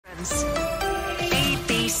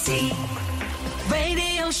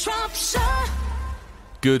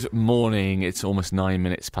Good morning. It's almost 9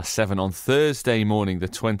 minutes past 7 on Thursday morning, the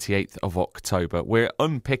 28th of October. We're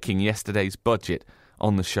unpicking yesterday's budget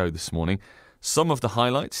on the show this morning. Some of the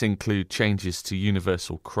highlights include changes to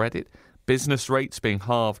universal credit, business rates being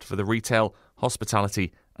halved for the retail,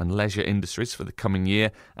 hospitality and leisure industries for the coming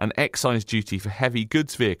year, and excise duty for heavy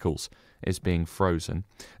goods vehicles is being frozen.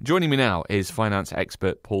 Joining me now is finance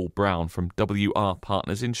expert Paul Brown from WR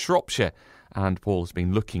Partners in Shropshire. And Paul has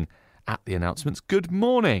been looking at the announcements. Good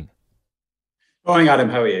morning. Morning, Adam.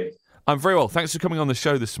 How are you? I'm very well. Thanks for coming on the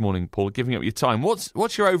show this morning, Paul, giving up your time.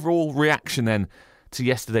 What's your overall reaction then to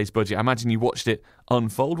yesterday's budget? I imagine you watched it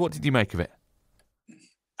unfold. What did you make of it?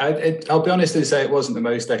 I'll be honest and say it wasn't the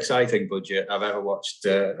most exciting budget I've ever watched,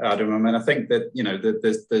 Adam. I mean, I think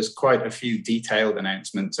that there's quite a few detailed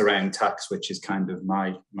announcements around tax, which is kind of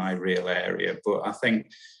my real area. But I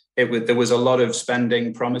think there was a lot of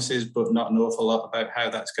spending promises, but not an awful lot about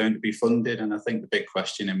how that's going to be funded. And I think the big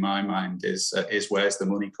question in my mind is where's the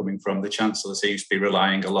money coming from? The Chancellor seems to be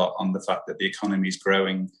relying a lot on the fact that the economy is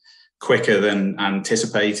growing quicker than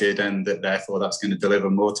anticipated, and that therefore that's going to deliver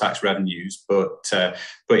more tax revenues. But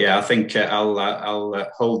yeah, I think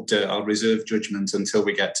I'll reserve judgment until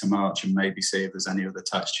we get to March and maybe see if there's any other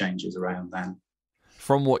tax changes around then.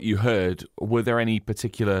 From what you heard, were there any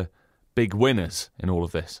particular big winners in all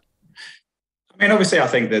of this? I mean, obviously, I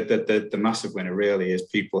think that the massive winner really is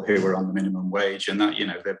people who are on the minimum wage, and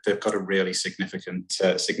that they've got a really significant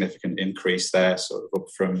increase there, sort of up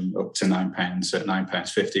to £9 at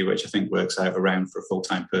 £9.50, which I think works out around for a full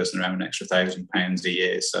time person around an extra £1,000 a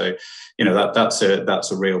year. So,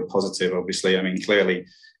 that's a real positive. Obviously, I mean, clearly,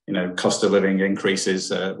 cost of living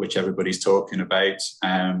increases, which everybody's talking about,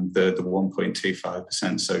 the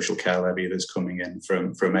 1.25% social care levy that's coming in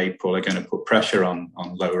from April are going to put pressure on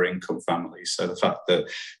lower income families. So the fact that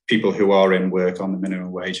people who are in work on the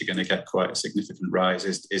minimum wage are going to get quite a significant rise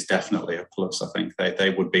is definitely a plus. I think they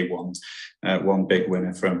would be one big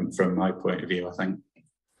winner from my point of view, I think.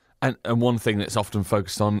 And one thing that's often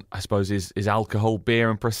focused on, I suppose, is alcohol, beer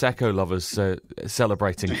and Prosecco lovers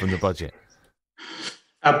celebrating from the budget.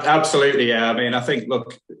 Absolutely, yeah. I mean, I think,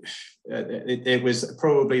 look, it was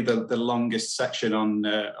probably the longest section on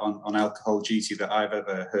alcohol duty that I've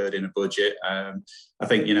ever heard in a budget. I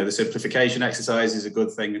think, the simplification exercise is a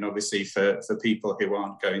good thing, and obviously for people who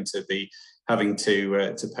aren't going to be having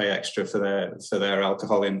to pay extra for their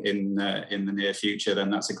alcohol in the near future,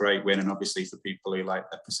 then that's a great win. And obviously for people who like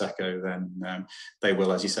their Prosecco, then they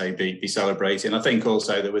will, as you say, be celebrating. I think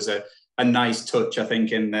also there was a nice touch, I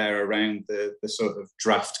think, in there around the sort of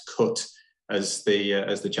draft cut, as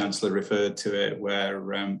the Chancellor referred to it, where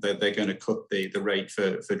they're going to cut the rate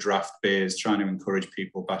for draft beers, trying to encourage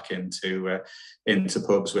people back into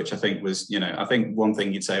pubs, which I think was, I think one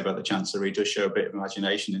thing you'd say about the Chancellor, he does show a bit of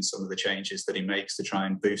imagination in some of the changes that he makes to try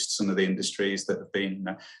and boost some of the industries that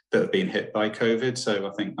have been hit by COVID. So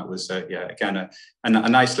I think that was, again, a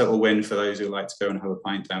nice little win for those who like to go and have a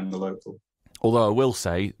pint down the local. Although I will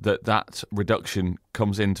say that reduction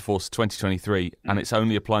comes into force 2023, and it's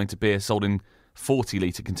only applying to beer sold in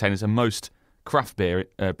 40-litre containers, and most craft beer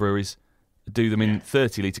breweries do them in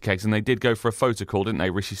 30-litre kegs. And they did go for a photo call, didn't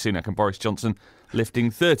they? Rishi Sunak and Boris Johnson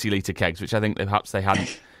lifting 30-litre kegs, which I think perhaps they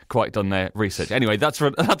hadn't quite done their research. Anyway, that's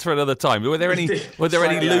for another time. Were there any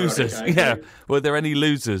losers? Yeah, were there any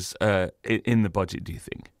losers in the budget, do you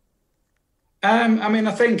think? I mean,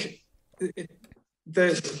 I think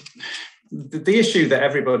the issue that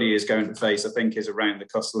everybody is going to face, I think, is around the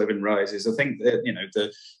cost of living rises. I think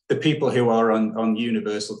that, the people who are on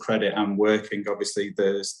universal credit and working, obviously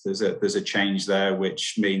there's a change there,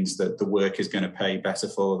 which means that the work is going to pay better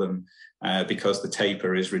for them because the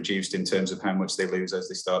taper is reduced in terms of how much they lose as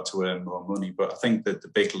they start to earn more money. But I think that the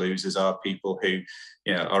big losers are people who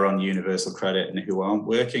are on universal credit and who aren't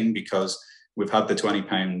working, because we've had the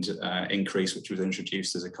 £20 increase, which was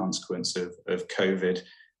introduced as a consequence of COVID.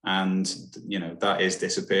 And, that is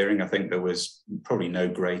disappearing. I think there was probably no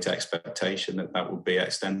great expectation that would be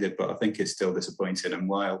extended, but I think it's still disappointing. And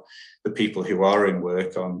while the people who are in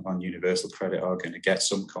work on universal credit are going to get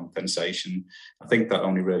some compensation, I think that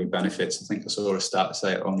only really benefits, I think I saw a stat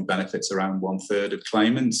say it only benefits around 1/3 of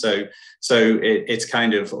claimants. So it's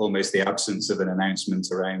kind of almost the absence of an announcement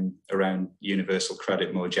around universal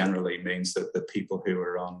credit more generally means that the people who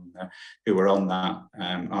are on that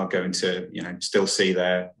are going to, still see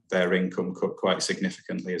their income cut quite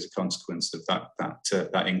significantly as a consequence of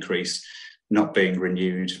that increase not being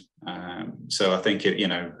renewed. So I think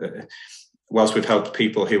whilst we've helped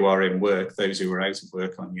people who are in work, those who are out of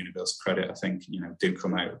work on universal credit, I think, do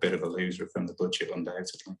come out a bit of a loser from the budget,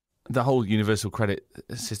 undoubtedly. The whole universal credit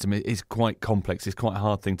system is quite complex. It's quite a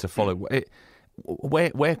hard thing to follow.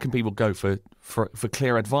 where can people go for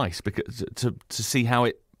clear advice, because to see how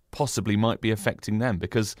it possibly might be affecting them,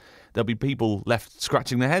 because there'll be people left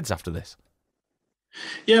scratching their heads after this?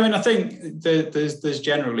 Yeah, I mean, I think there's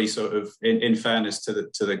generally sort of, in fairness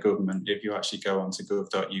to the government, if you actually go onto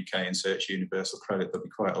gov.uk and search universal credit, there'll be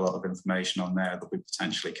quite a lot of information on there. There'll be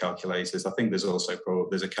potentially calculators. I think there's also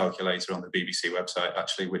there's a calculator on the BBC website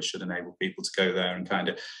actually, which should enable people to go there and kind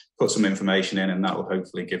of put some information in, and that will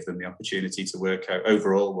hopefully give them the opportunity to work out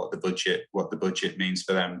overall what the budget means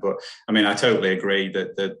for them. But I mean, I totally agree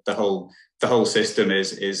that the whole system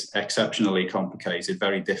is exceptionally complicated,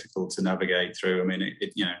 very difficult to navigate through. I mean,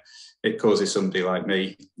 it causes somebody like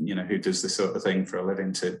me, who does this sort of thing for a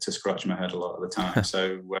living, to scratch my head a lot of the time.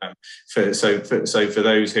 So for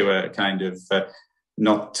those who are kind of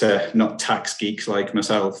not tax geeks like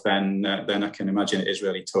myself, then I can imagine it is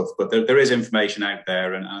really tough. But there is information out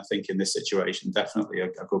there, and I think in this situation, definitely a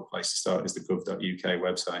good place to start is the gov.uk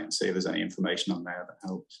website and see if there's any information on there that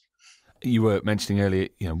helps. You were mentioning earlier,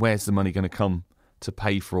 where's the money going to come to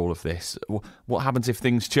pay for all of this? What happens if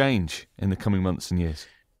things change in the coming months and years?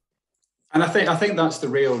 And I think that's the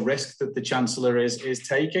real risk that the Chancellor is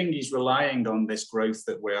taking. He's relying on this growth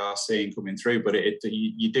that we are seeing coming through, but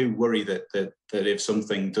you do worry that if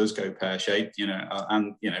something does go pear-shaped,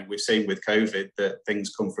 and we've seen with COVID that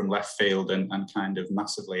things come from left field and kind of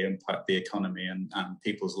massively impact the economy and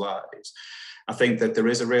people's lives. I think that there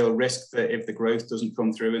is a real risk that if the growth doesn't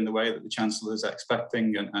come through in the way that the Chancellor is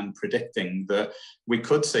expecting and predicting, that we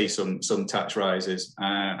could see some tax rises.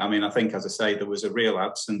 I mean, I think, as I say, there was a real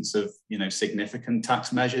absence of significant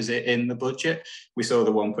tax measures in the budget. We saw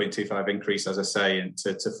the 1.25 increase, as I say,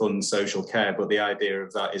 to fund social care, but the idea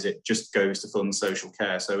of that is it just goes to fund social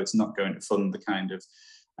care, so it's not going to fund the kind of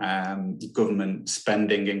government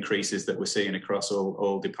spending increases that we're seeing across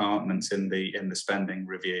all departments in the spending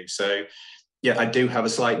review. So yeah, I do have a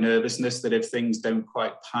slight nervousness that if things don't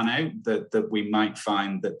quite pan out, that we might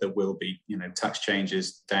find that there will be, tax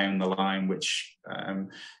changes down the line, which,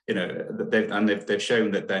 they've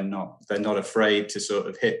shown that they're not afraid to sort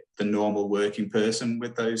of hit the normal working person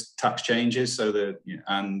with those tax changes. So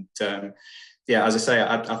as I say,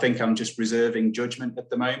 I think I'm just reserving judgment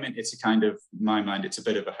at the moment. It's my mind, it's a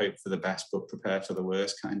bit of a hope for the best, but prepare for the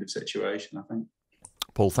worst kind of situation, I think.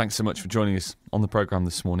 Paul, thanks so much for joining us on the programme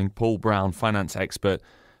this morning. Paul Brown, finance expert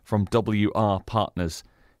from WR Partners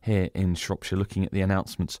here in Shropshire, looking at the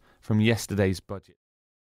announcements from yesterday's budget.